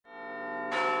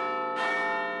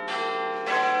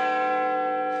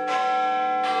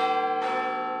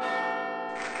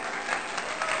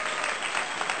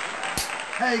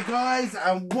Hey guys,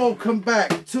 and welcome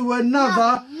back to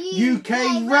another UK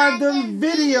random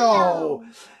video.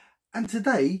 And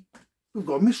today we've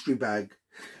got a mystery bag.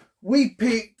 We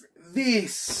picked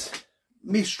this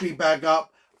mystery bag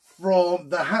up from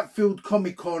the Hatfield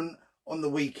Comic Con on the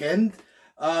weekend.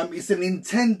 It's a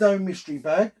Nintendo mystery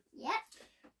bag. Yep.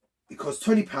 It costs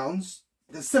 £20.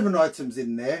 There's 7 items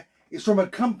in there. It's from a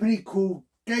company called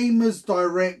Gamers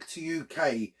Direct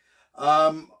UK.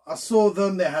 I saw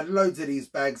them. They had loads of these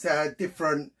bags. They had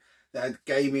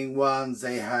gaming ones.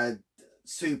 They had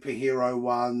superhero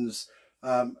ones.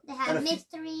 They had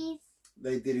mysteries.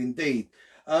 They did indeed.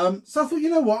 So I thought, you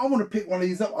know what? I want to pick one of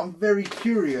these up. I'm very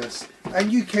curious.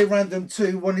 And UK Random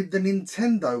 2 wanted the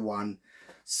Nintendo one.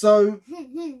 So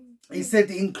he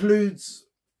said it includes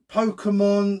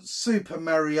Pokemon, Super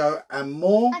Mario and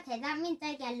more. Okay, that means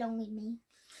they get along with me.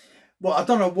 Well, I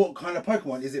don't know what kind of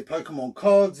Pokemon. Is it Pokemon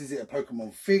cards? Is it a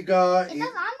Pokemon figure? I'm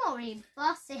not really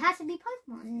fussed. It has to be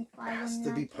Pokemon. It has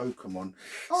to be Pokemon.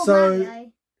 Or so,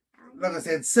 Mario. Like I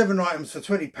said, 7 items for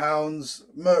 £20.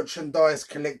 Merchandise,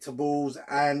 collectibles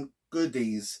and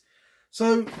goodies.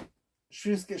 So, should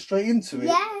we just get straight into it?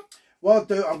 Yeah. What I'll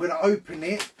do, I'm going to open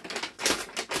it.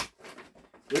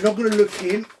 We're not going to look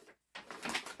in.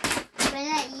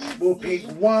 We'll pick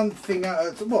one thing out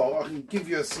of, well, I can give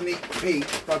you a sneak peek,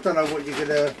 but I don't know what you're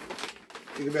gonna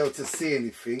be able to see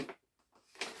anything.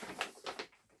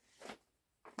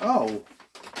 Oh,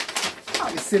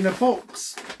 it's in a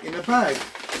box, in a bag.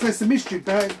 So it's a mystery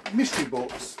bag, mystery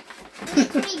box.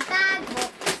 Mystery bag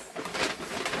box.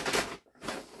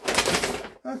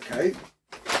 Okay,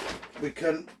 we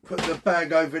can put the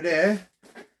bag over there.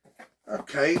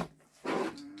 Okay.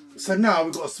 So now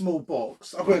we've got a small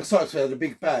box. I'm excited to have the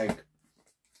big bag.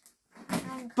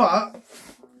 But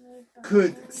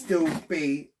could still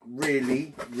be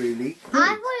really, really good. I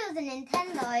thought it was a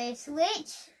Nintendo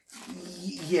Switch.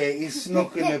 Yeah, it's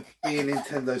not going to be a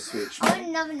Nintendo Switch. I want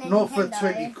another Nintendo. Not for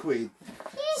 20 quid.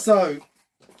 So,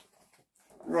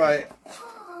 right.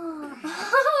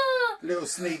 Little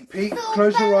sneak peek.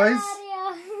 Close your eyes.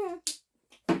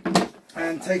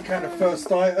 And take out the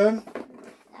first item.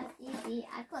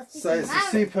 So it's a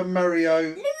Super Mario.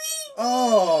 Luigi!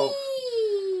 Oh!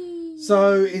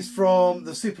 So it's from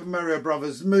the Super Mario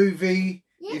Brothers movie.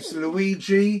 Yay. It's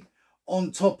Luigi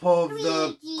on top of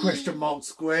the question mark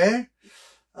square.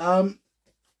 There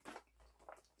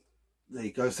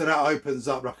you go. So that opens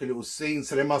up like a little scene.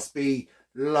 So there must be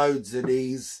loads of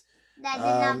these. There's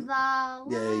another.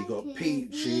 Yeah, you got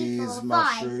peaches,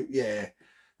 mushroom. Yeah.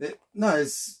 No,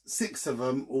 it's 6 of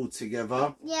them all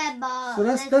together. Yeah, but so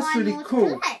that's really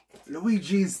cool.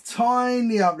 Luigi's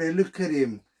tiny up there. Look at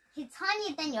him. He's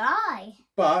tinier than your eye.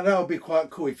 But that'll be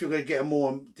quite cool if you're going to get them all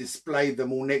and display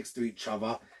them all next to each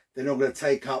other. They're not going to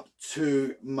take up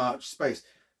too much space.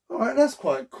 All right, that's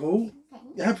quite cool. Okay.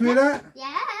 You happy with that?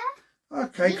 Yeah.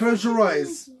 Okay, close your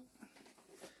eyes.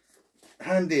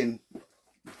 Hand in.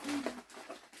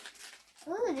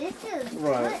 Ooh, this is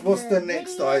right. What's the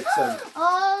next item?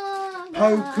 Oh,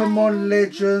 Pokemon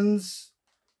Legends.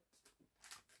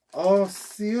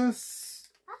 Arceus.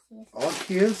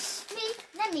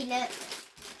 Let me look.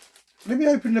 Let me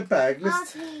open the bag.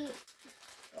 Let's.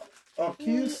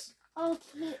 Arceus.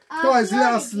 Guys,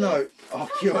 let us know.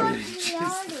 Archaeologists.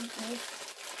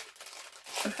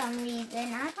 For some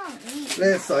reason, I can't read.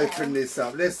 Let's open this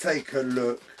up. Let's take a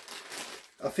look.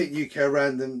 I think UK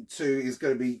Random 2 is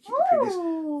going to be this.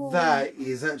 That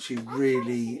is actually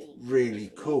really,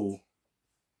 really cool.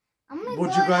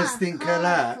 What do you guys think of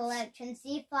that? Collection.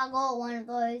 See if I got one of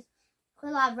those.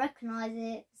 Because I recognise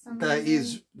it.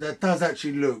 That does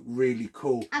actually look really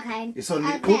cool. Okay. It's on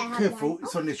careful.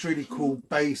 It's on this really cool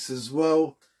base as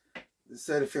well. Is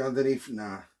there anything underneath?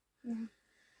 Nah.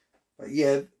 But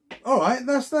yeah. Alright,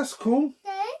 that's cool.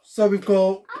 Okay. So we've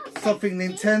got something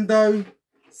Nintendo.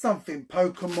 Something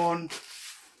Pokemon.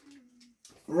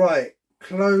 Right,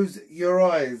 close your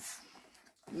eyes.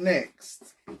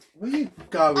 Next. Where are you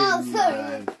going,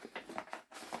 man?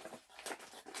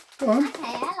 Go on. Okay,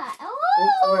 I like.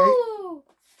 Oh,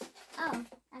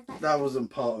 that wasn't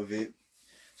part of it.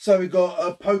 So we got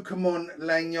a Pokemon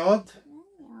lanyard.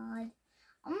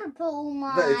 I'm gonna put all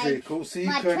my that is really cool. So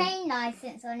you can train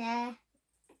license on there.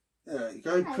 There you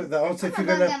go. Put that on. So if you're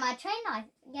gonna get my train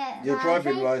license. Yeah, your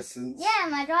driving license. Yeah,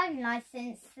 my driving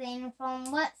license thing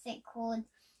from what's it called?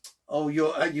 Oh,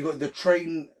 you got the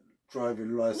train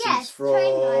driving license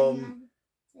from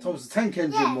Thomas the Tank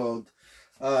Engine World,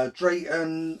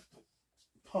 Drayton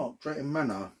Park, Drayton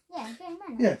Manor. Yeah, Drayton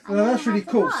Manor. Yeah, well, that's really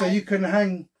cool. So you can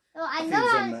hang. Well, I know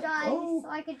how to drive, so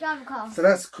I could drive a car. So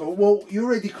that's cool. Well, you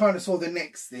already kind of saw the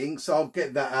next thing, so I'll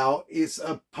get that out. It's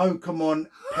a Pokemon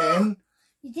pen.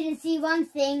 You didn't see one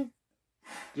thing.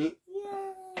 Yeah,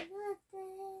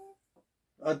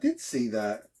 I did see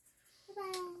that.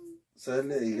 So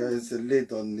there you go. There's a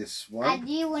lid on this one. I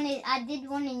did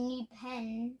want a new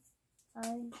pen. So.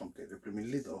 Can't get the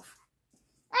blooming lid off.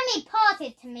 Let me pass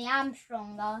it to me. I'm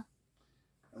stronger.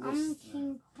 I'm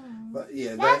King Kong. But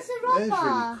yeah, that's a rubber.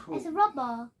 Really cool. It's a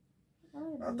rubber.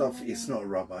 I don't think it's not a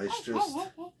rubber. It's just. Hey.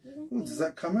 Does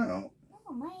that come out?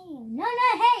 Oh man! No,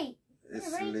 hey!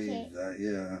 Let's leave that.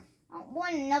 Yeah. I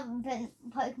want another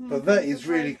Pokemon. But that is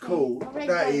really cool.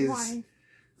 That is. One.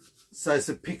 So it's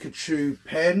a Pikachu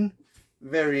pen.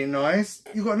 Very nice.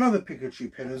 You've got another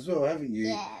Pikachu pen as well, haven't you?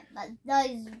 Yeah, but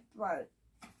those broke.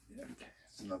 Yeah, okay.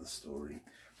 It's another story.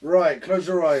 Right, close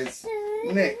your eyes.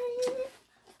 Nick.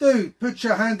 Dude, put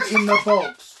your hand in the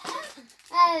box.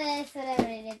 Oh, that's whatever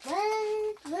it is.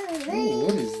 Ooh,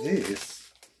 what is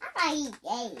this? I eat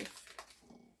this.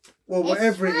 Well,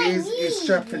 whatever it is, it's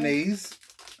Japanese.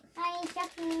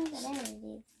 Japanese, whatever it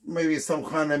is. Maybe it's some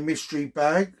kind of mystery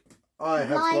bag. I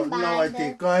have got no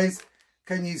idea. Guys,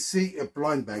 can you see a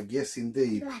blind bag? Yes,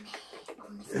 indeed.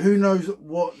 Who knows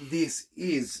what this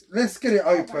is? Let's get it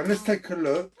open. Let's take a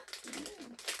look.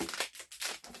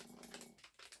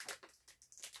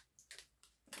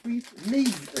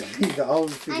 Leave that. I'll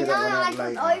figure that one out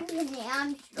later. I can open it.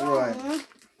 I'm strong. Right.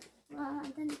 Well, I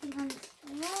don't think I'm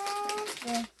strong.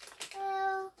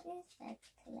 Well, let's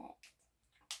collect.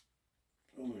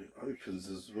 Oh, it opens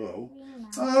as well.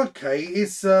 Yeah. Okay,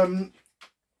 it's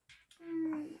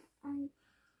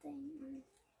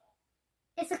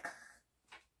It's a.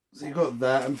 So you got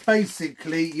that, and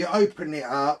basically you open it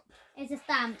up. It's a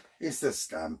stamp. It's a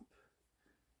stamp.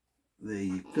 There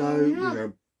you go. You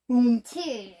go boom.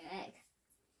 Too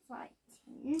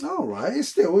exciting. All right,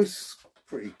 it's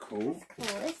pretty cool.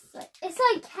 It's cool. It's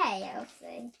okay, I'll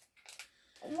say.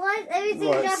 Why is everything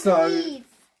Right, Japanese?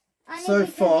 So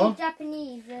far,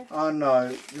 Japanese. I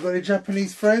know. You got any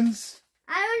Japanese friends?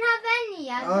 I don't have any.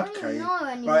 I don't know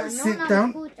anyone. Right, sit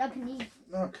down. Called Japanese.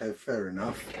 Okay, fair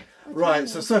enough. Right,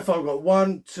 so far I've got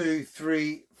 1, 2,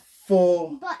 3,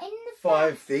 4, but in the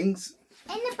 5 things.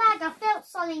 In the bag, I felt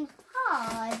something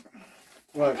hard.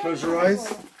 Right, close your eyes.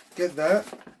 Get that.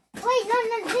 Wait, no,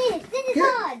 this is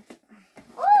hard.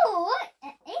 Oh,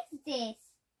 what is this?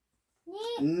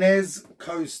 NES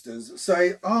coasters.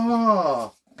 Say,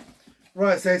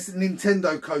 right, so it's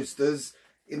Nintendo coasters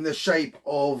in the shape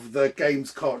of the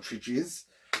games cartridges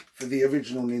for the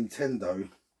original Nintendo.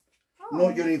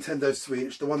 Not your Nintendo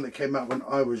Switch, the one that came out when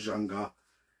I was younger.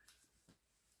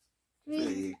 There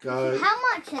you go. How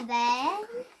much are there?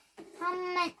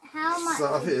 How much?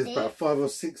 So I think there's about 5 or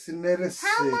 6 in there. Let's see.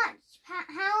 How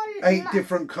much? 8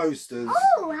 different coasters.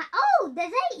 Oh,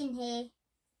 there's 8 in here.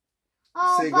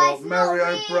 Oh, so you got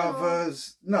Mario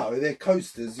Brothers. No, they're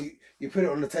coasters. You put it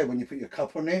on the table and you put your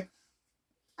cup on it.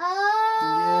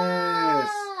 Oh, yes.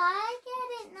 I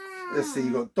get it now. Let's see,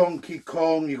 you got Donkey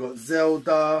Kong, you got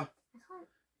Zelda,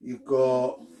 you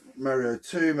got Mario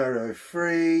 2, Mario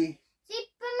 3.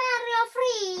 Super Mario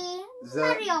 3.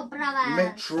 Mario Brothers.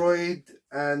 Metroid,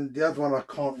 and the other one I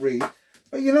can't read.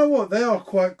 But you know what? They are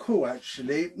quite cool,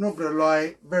 actually. Not going to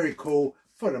lie, very cool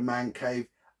for the man cave.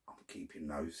 I'm keeping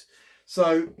those.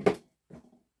 So,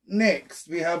 next,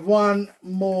 we have one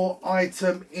more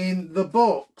item in the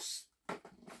box.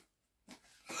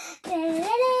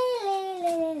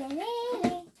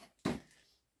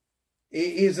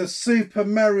 It is a Super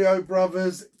Mario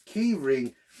Brothers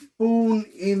keyring, born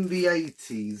in the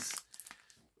 80s.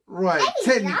 Right,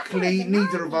 technically,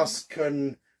 neither of us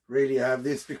can really have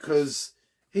this because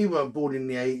he weren't born in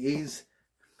the 80s.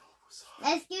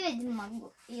 Let's give it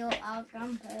to our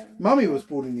grandpa. Mummy was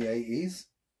born in the 80s.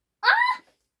 Ah!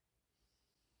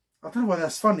 I don't know why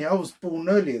that's funny. I was born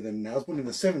earlier than that. I was born in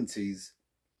the 70s.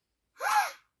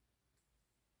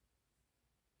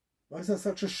 Why is that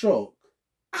such a shock?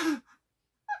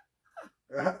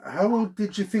 How old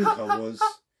did you think I was?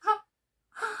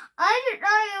 I don't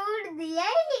know, it was the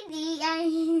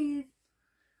 80s.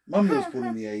 Mummy was born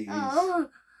in the 80s. Oh,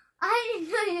 I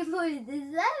didn't know you were born in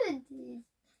the 70s.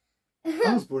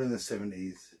 I was born in the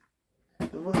 70s. I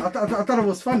don't know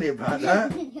what's funny about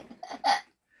that.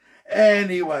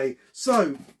 Anyway,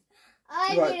 so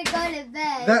I need to go to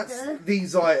bed. That's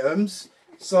these items.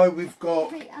 So we've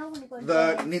got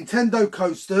the Nintendo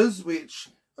coasters, which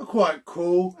are quite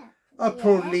cool. I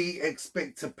probably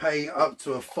expect to pay up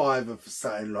to a £5 for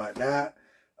something like that.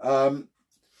 The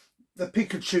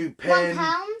Pikachu pen.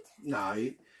 £1?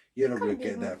 No, you're not going to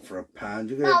get that for £1.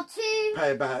 You're going to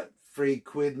pay about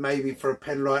 £3 maybe for a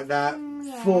pen like that.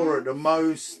 Yeah. 4 at the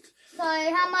most. So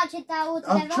how much is that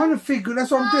altogether? I'm trying to figure.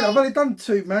 That's what I'm doing. I've only done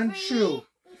 2, man. Chill.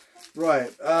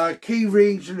 Right, key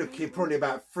rings, you're looking probably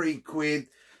about £3.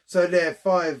 So they're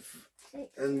 5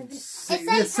 and 6.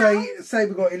 Let's say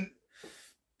we've got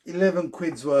 11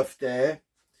 quid's worth there.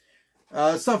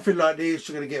 Something like this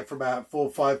you're going to get for about £4 or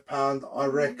 £5, I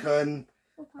reckon.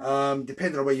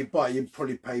 Depending on where you buy, you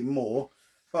probably pay more.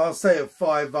 But I'll say a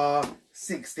 £5,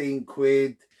 16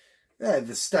 quid. Yeah,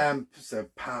 the stamp is a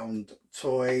 £1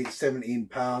 toy,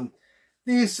 £17.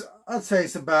 This, I'd say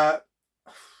it's about,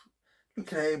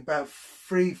 look at it, about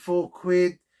 3-4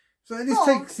 quid. So this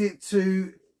takes it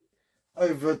to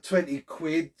over 20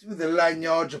 quid. With the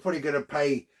lanyard, you're probably going to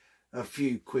pay a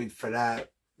few quid for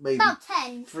that. Maybe about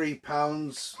 10.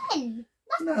 £3. 10?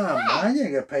 No, man, you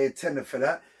ain't going to pay a tenner for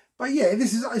that. But yeah,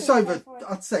 this is, it's over,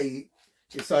 I'd say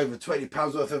it's over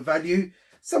 £20 worth of value.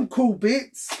 Some cool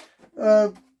bits.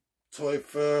 Toy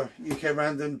for UK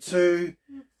Random 2.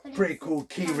 Pretty cool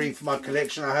key ring for my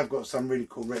collection. I have got some really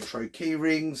cool retro key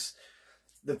rings.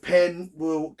 The pen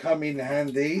will come in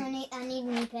handy. I need a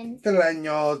new pen. The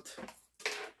lanyard.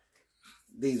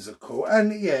 These are cool.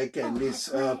 And yeah, again, this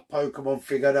Pokemon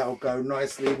figure, that'll go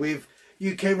nicely with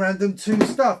UK Random 2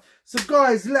 stuff. So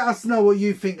guys, let us know what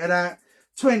you think of that.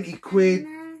 20 quid.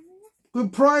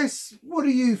 Good price? What do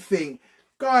you think?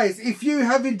 Guys, if you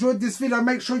have enjoyed this video,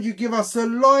 make sure you give us a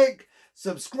like,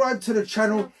 subscribe to the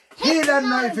channel, hit that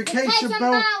notification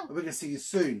bell, and we're going to see you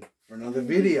soon for another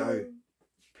video.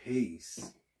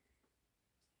 Peace.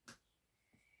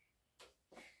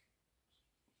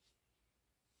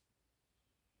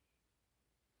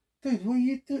 Dude, what are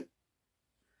you doing?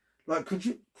 Like, could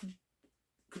you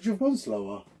have gone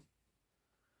slower?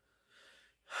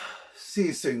 See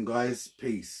you soon, guys.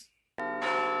 Peace.